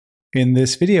In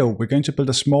this video, we're going to build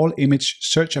a small image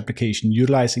search application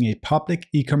utilizing a public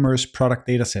e-commerce product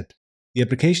dataset. The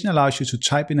application allows you to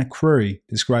type in a query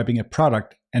describing a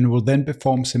product and will then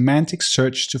perform semantic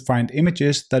search to find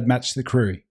images that match the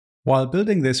query. While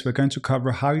building this, we're going to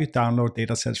cover how you download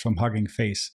datasets from Hugging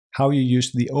Face, how you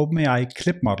use the OpenAI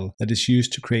clip model that is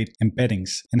used to create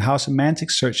embeddings, and how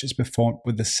semantic search is performed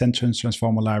with the sentence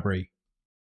transformer library.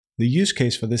 The use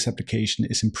case for this application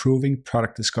is improving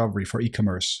product discovery for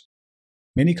e-commerce.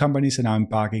 Many companies are now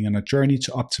embarking on a journey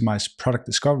to optimize product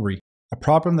discovery, a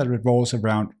problem that revolves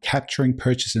around capturing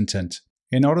purchase intent.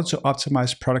 In order to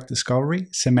optimize product discovery,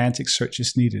 semantic search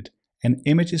is needed, and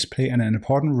images play an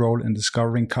important role in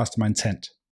discovering customer intent.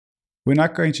 We're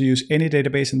not going to use any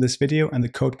database in this video, and the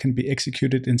code can be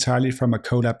executed entirely from a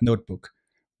Colab notebook.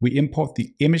 We import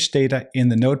the image data in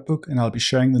the notebook, and I'll be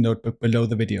sharing the notebook below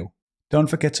the video. Don't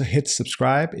forget to hit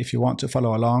subscribe if you want to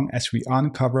follow along as we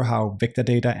uncover how vector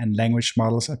data and language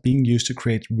models are being used to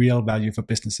create real value for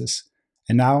businesses.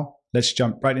 And now, let's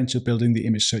jump right into building the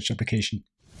image search application.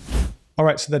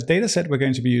 Alright, so the dataset we're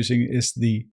going to be using is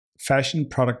the fashion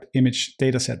product image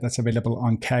dataset that's available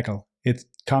on Kaggle. It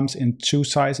comes in two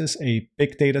sizes, a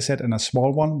big dataset and a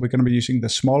small one. We're going to be using the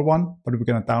small one, but we're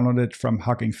going to download it from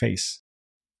Hugging Face.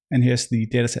 And here's the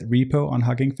dataset repo on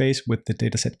Hugging Face with the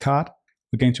dataset card.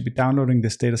 We're going to be downloading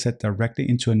this dataset directly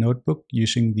into a notebook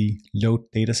using the load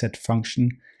dataset function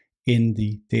in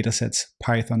the datasets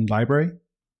Python library.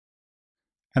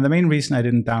 And the main reason I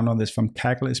didn't download this from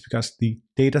Kaggle is because the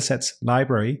datasets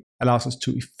library allows us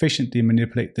to efficiently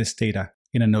manipulate this data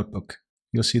in a notebook.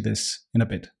 You'll see this in a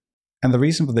bit. And the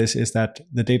reason for this is that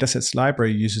the datasets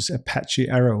library uses Apache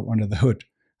Arrow under the hood.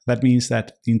 That means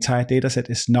that the entire dataset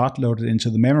is not loaded into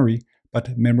the memory,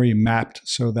 but memory mapped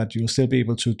so that you'll still be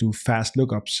able to do fast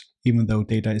lookups even though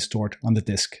data is stored on the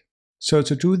disk. So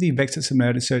to do the vector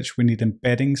similarity search, we need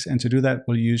embeddings, and to do that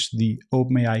we'll use the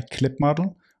OpenAI clip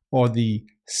model or the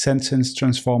sentence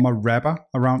transformer wrapper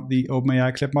around the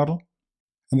OpenAI clip model.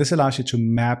 And this allows you to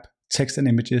map text and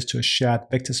images to a shared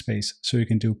vector space, so you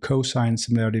can do cosine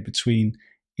similarity between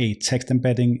a text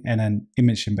embedding and an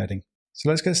image embedding. So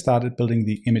let's get started building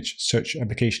the image search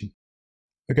application.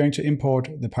 We're going to import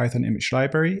the Python image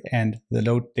library and the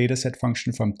load dataset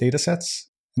function from datasets.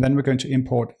 And then we're going to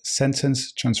import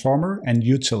sentence transformer and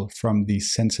util from the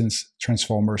sentence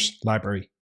transformers library.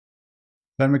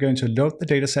 Then we're going to load the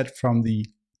dataset from the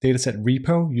dataset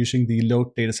repo using the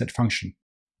load dataset function.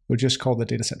 We'll just call the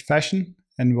dataset fashion,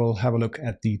 and we'll have a look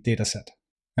at the dataset.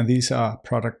 And these are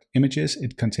product images.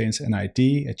 It contains an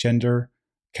ID, a gender,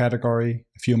 category,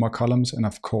 a few more columns, and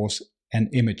of course, an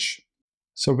image.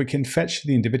 So we can fetch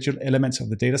the individual elements of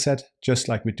the dataset just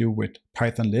like we do with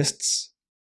Python lists.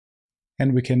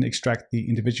 And we can extract the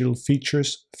individual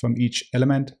features from each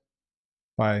element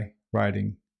by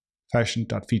writing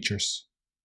fashion.features.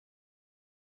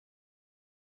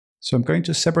 So I'm going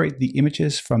to separate the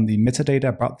images from the metadata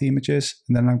about the images,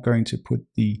 and then I'm going to put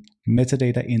the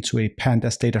metadata into a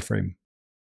pandas data frame.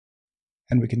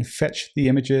 And we can fetch the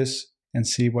images and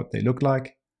see what they look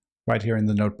like right here in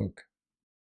the notebook.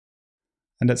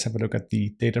 And let's have a look at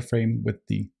the data frame with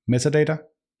the metadata.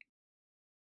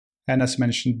 And as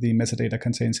mentioned, the metadata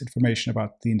contains information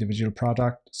about the individual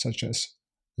product, such as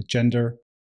the gender,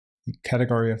 the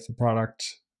category of the product,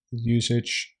 the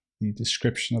usage, the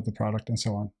description of the product, and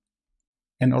so on.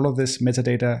 And all of this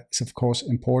metadata is of course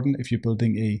important if you're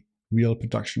building a real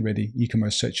production-ready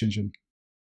e-commerce search engine.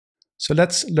 So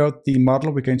let's load the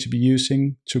model we're going to be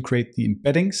using to create the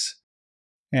embeddings.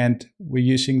 And we're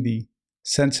using the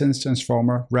sentence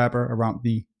transformer wrapper around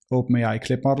the OpenAI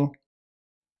clip model.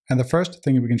 And the first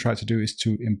thing we can try to do is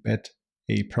to embed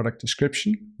a product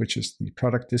description, which is the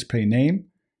product display name,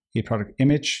 a product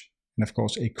image, and of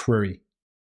course a query.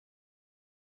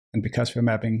 And because we're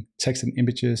mapping text and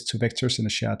images to vectors in a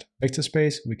shared vector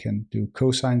space, we can do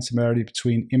cosine similarity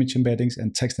between image embeddings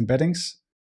and text embeddings.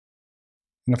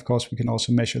 And of course, we can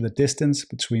also measure the distance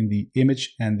between the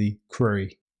image and the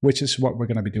query, which is what we're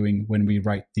going to be doing when we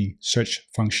write the search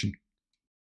function.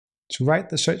 To write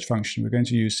the search function, we're going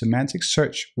to use semantic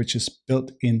search, which is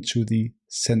built into the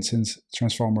sentence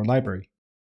transformer library.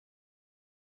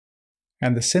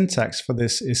 And the syntax for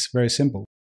this is very simple.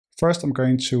 First, I'm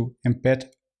going to embed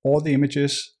all the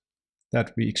images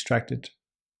that we extracted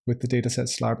with the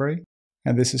datasets library.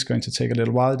 And this is going to take a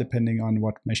little while depending on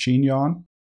what machine you're on.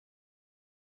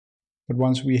 But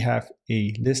once we have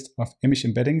a list of image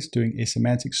embeddings, doing a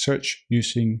semantic search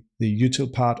using the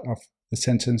util part of the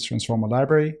sentence transformer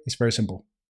library is very simple.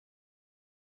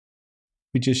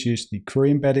 We just use the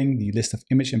query embedding, the list of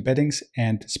image embeddings,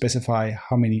 and specify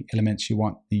how many elements you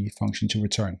want the function to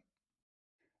return.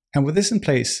 And with this in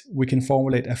place, we can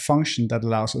formulate a function that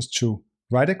allows us to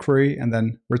write a query and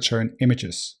then return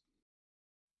images.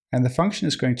 And the function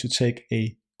is going to take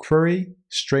a query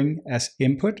string as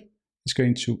input. It's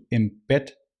going to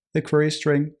embed the query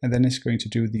string, and then it's going to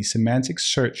do the semantic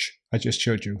search I just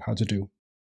showed you how to do.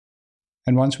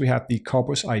 And once we have the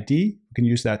corpus ID, we can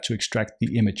use that to extract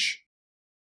the image.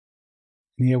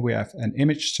 And here we have an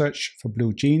image search for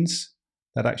blue jeans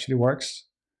that actually works.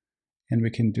 And we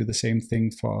can do the same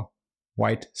thing for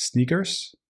white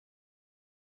sneakers.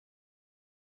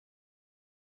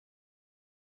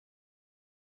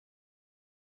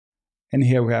 And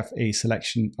here we have a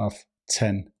selection of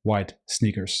 10 white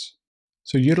sneakers.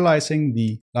 So utilizing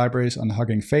the libraries on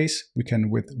Hugging Face, we can,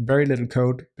 with very little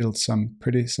code, build some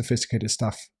pretty sophisticated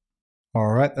stuff.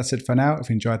 Alright, that's it for now. If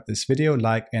you enjoyed this video,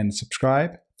 like and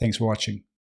subscribe. Thanks for watching.